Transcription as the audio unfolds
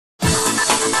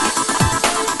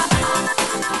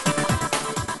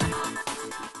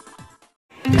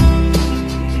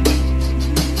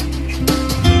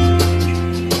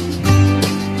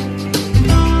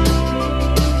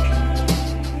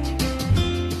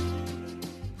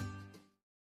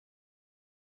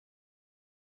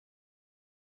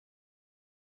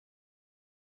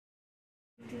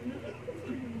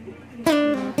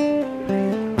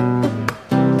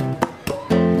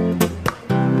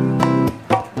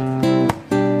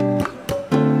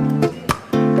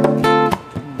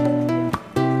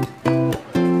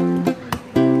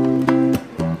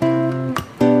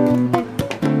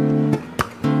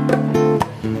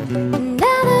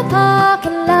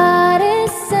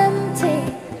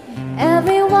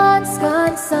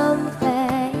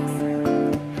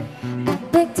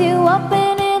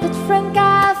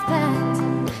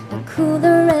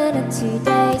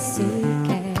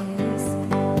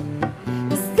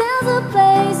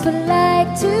place we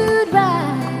like to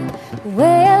drive,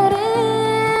 way out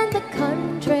in the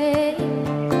country.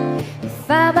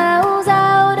 5 miles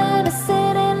out in the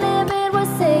city limit,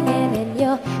 we're singing in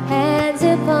your hands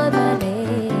upon my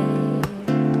name.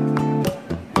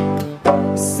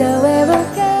 So we're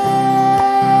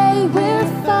okay, we're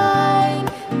fine.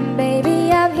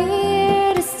 Baby, I'm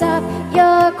here to stop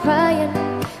your crying,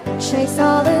 chase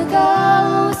all the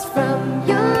ghosts from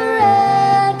your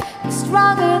head. I'm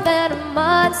stronger than a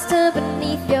monster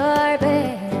beneath your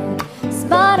bed,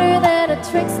 smarter than a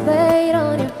trick played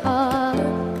on your heart.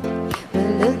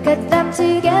 We'll look at them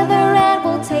together and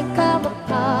we'll take them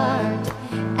apart,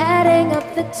 adding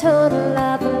up the total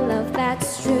of the love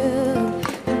that's true.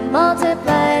 We'll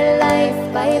multiply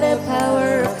life by the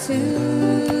power of 2.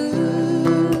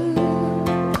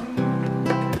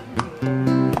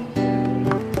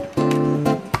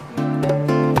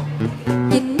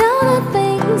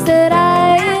 That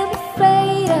I am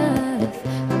afraid of,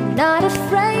 I'm not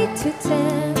afraid to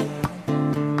tell.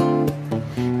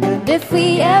 And if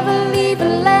we ever leave a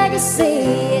legacy,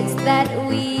 it's that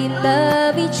we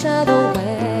love each other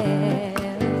well.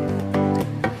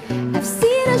 I've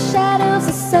seen the shadows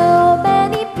of so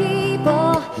many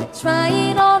people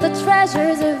trying all the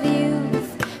treasures of youth,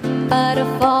 but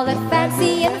if all that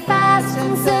fancy and fast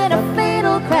ends in a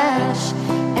fatal crash.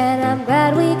 And I'm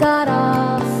glad we got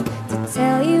off,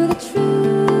 tell you the truth.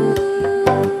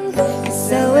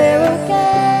 So we're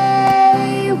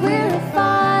okay, we're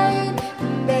fine.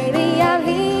 Baby, I'm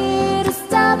here to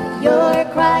stop your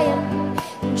crying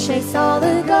and chase all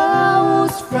the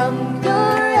ghosts from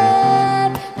your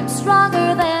head. I'm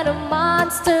stronger than a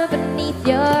monster beneath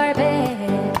your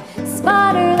bed,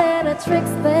 smarter than a trick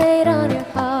played on your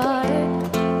heart.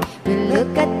 We'll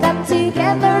look at them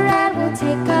together and we'll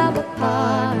take them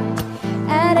apart,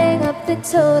 adding up the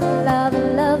total of the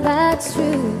love that's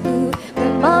true.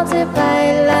 We'll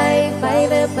multiply life by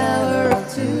the power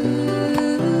of 2.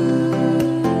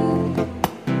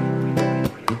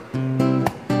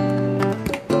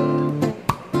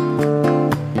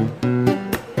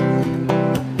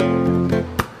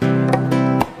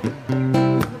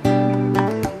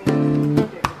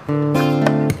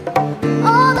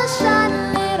 All the shiny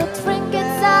little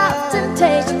trinkets of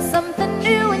temptation, something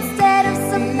new instead of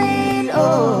something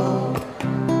old.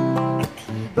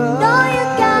 But all you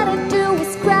gotta do is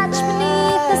scratch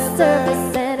beneath the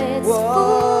surface and it's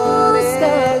fool's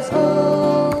gold.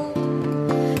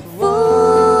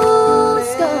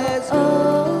 Fool's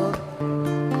gold.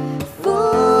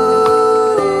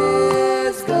 Fool's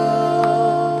gold.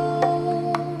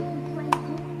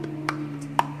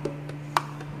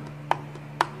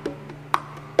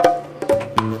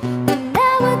 And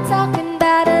now we're talking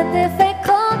about a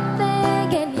difficult thing,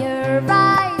 and your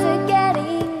eyes are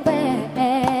getting wet.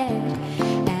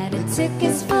 And it took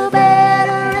us for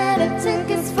better and it took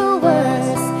us for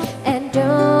worse. And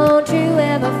don't you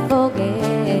ever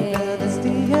forget the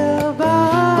steel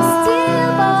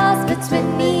bars between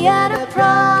me and a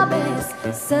promise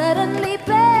suddenly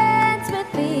bends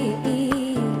with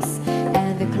ease.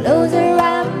 And the closer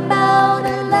I'm bound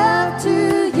in love to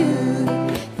you,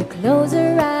 the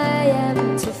closer I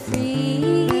am to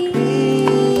free.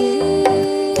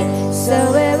 So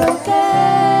we're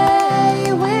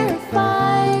okay, we're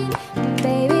fine.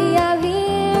 Baby, I'm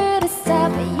here to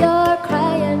stop your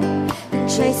crying and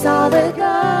chase all the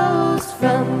ghosts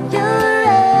from your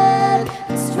head.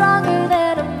 I'm stronger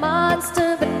than a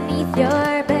monster beneath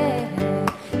your bed,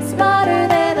 smarter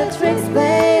than the tricks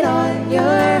played on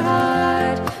your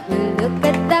heart. We'll look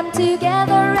at them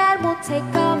together and we'll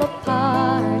take them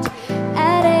apart,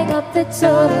 adding up the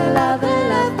total of the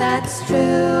love that's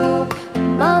true.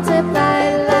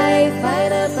 Multiply life by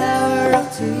the power of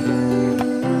 2.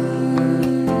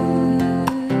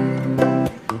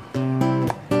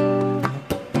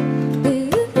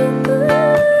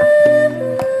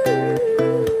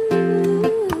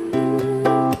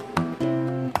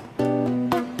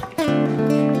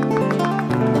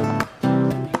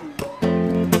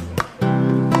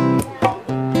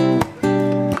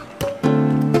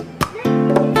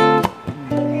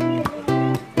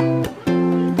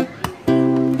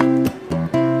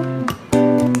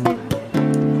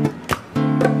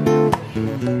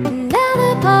 Now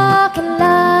the parking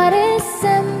lot is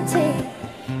empty,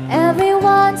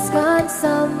 everyone's gone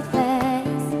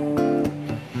someplace.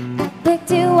 I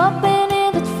picked you up and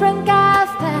in the trunk I've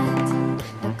packed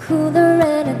a cooler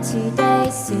and a 2-day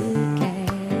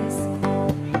suitcase.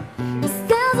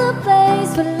 There's a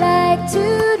place we like to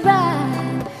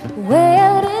drive, way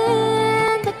out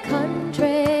in the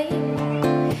country.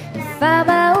 5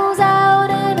 miles out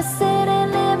in the city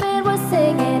limit, we're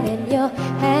singing in your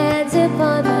hands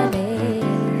upon my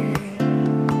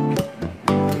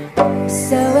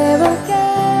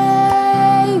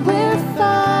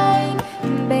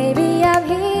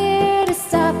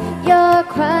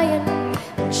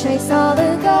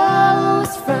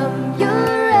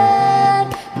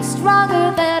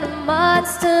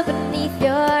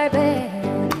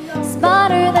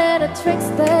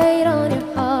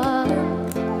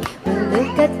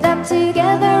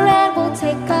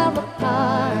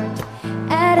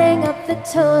the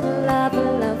total of a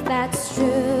love that's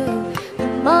true.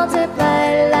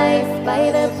 Multiply life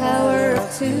by the power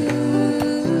of two.